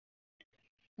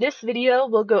This video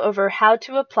will go over how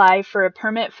to apply for a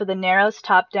permit for the Narrows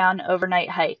Top-Down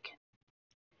Overnight Hike.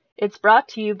 It's brought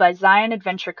to you by Zion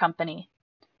Adventure Company,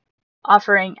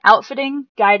 offering outfitting,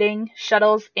 guiding,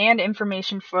 shuttles, and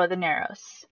information for the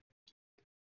Narrows.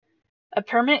 A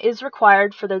permit is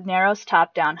required for the Narrows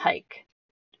Top-Down hike.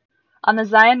 On the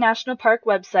Zion National Park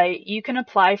website, you can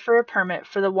apply for a permit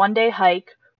for the one-day hike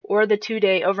or the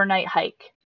two-day overnight hike.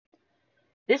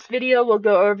 This video will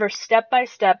go over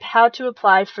step-by-step how to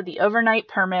apply for the overnight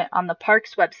permit on the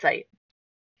park's website.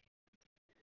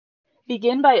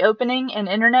 Begin by opening an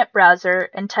internet browser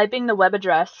and typing the web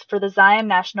address for the Zion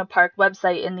National Park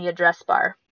website in the address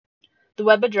bar. The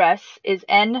web address is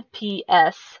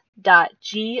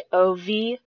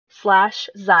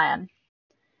nps.gov/Zion.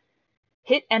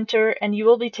 Hit enter and you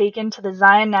will be taken to the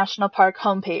Zion National Park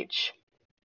homepage.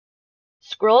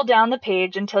 Scroll down the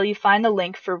page until you find the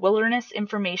link for Wilderness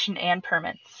Information and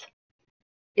Permits.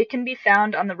 It can be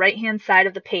found on the right-hand side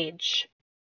of the page.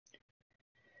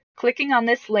 Clicking on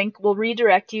this link will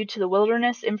redirect you to the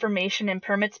Wilderness Information and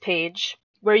Permits page,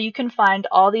 where you can find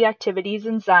all the activities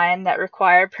in Zion that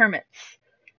require permits.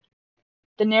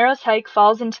 The Narrows hike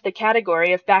falls into the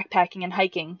category of backpacking and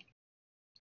hiking.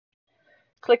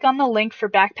 Click on the link for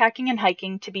backpacking and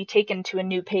hiking to be taken to a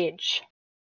new page.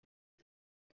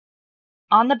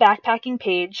 On the backpacking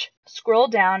page, scroll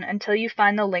down until you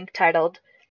find the link titled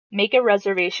 "Make a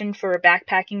Reservation for a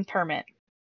Backpacking Permit."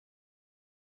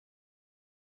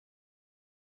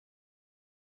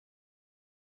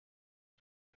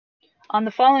 On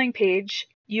the following page,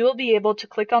 you will be able to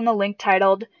click on the link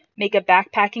titled "Make a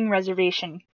Backpacking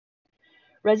Reservation."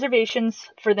 Reservations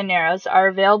for the Narrows are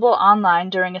available online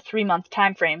during a 3-month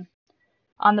time frame.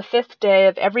 On the 5th day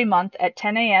of every month at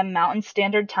 10 a.m. Mountain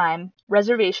Standard Time,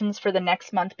 reservations for the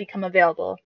next month become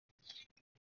available.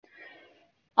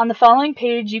 On the following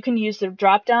page, you can use the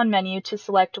drop-down menu to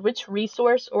select which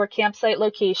resource or campsite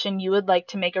location you would like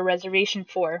to make a reservation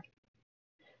for.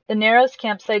 The Narrows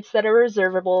campsites that are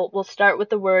reservable will start with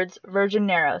the words Virgin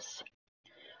Narrows.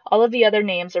 All of the other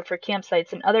names are for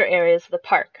campsites in other areas of the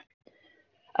park.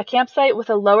 A campsite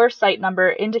with a lower site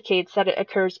number indicates that it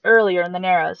occurs earlier in the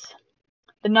Narrows.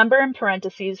 The number in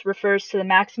parentheses refers to the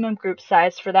maximum group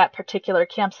size for that particular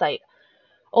campsite.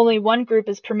 Only one group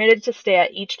is permitted to stay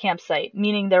at each campsite,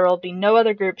 meaning there will be no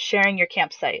other groups sharing your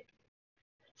campsite.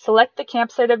 Select the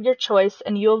campsite of your choice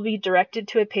and you will be directed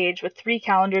to a page with 3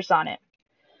 calendars on it.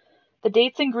 The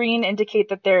dates in green indicate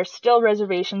that there are still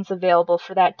reservations available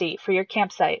for that date for your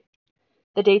campsite.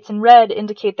 The dates in red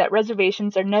indicate that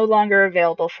reservations are no longer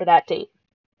available for that date.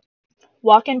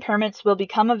 Walk-in permits will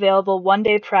become available one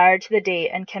day prior to the date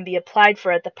and can be applied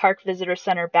for at the Park Visitor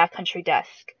Center backcountry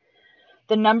desk.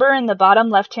 The number in the bottom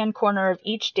left-hand corner of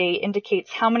each date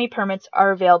indicates how many permits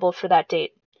are available for that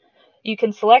date. You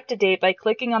can select a date by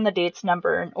clicking on the date's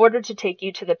number in order to take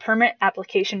you to the permit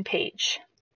application page.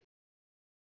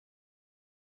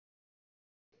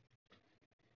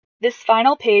 This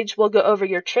final page will go over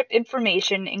your trip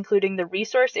information, including the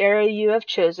resource area you have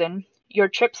chosen, your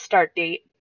trip start date,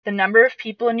 the number of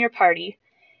people in your party,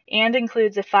 and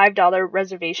includes a $5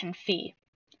 reservation fee.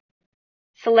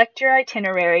 Select your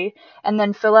itinerary and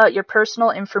then fill out your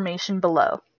personal information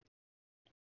below.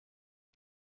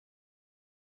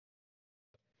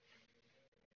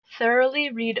 Thoroughly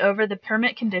read over the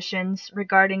permit conditions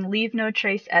regarding leave no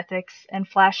trace ethics and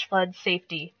flash flood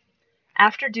safety.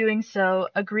 After doing so,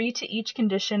 agree to each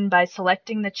condition by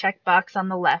selecting the checkbox on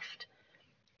the left.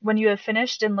 When you have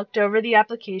finished and looked over the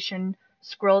application,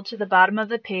 scroll to the bottom of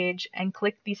the page and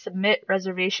click the Submit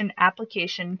Reservation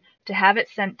Application to have it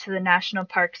sent to the National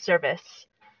Park Service.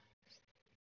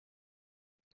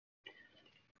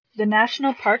 The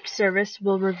National Park Service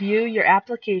will review your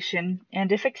application,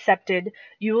 and if accepted,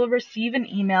 you will receive an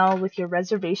email with your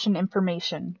reservation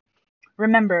information.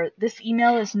 Remember, this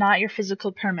email is not your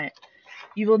physical permit.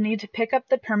 You will need to pick up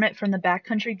the permit from the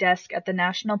backcountry desk at the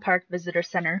National Park Visitor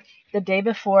Center the day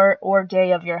before or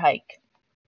day of your hike.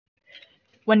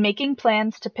 When making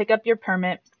plans to pick up your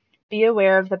permit, be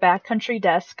aware of the backcountry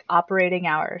desk operating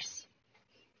hours.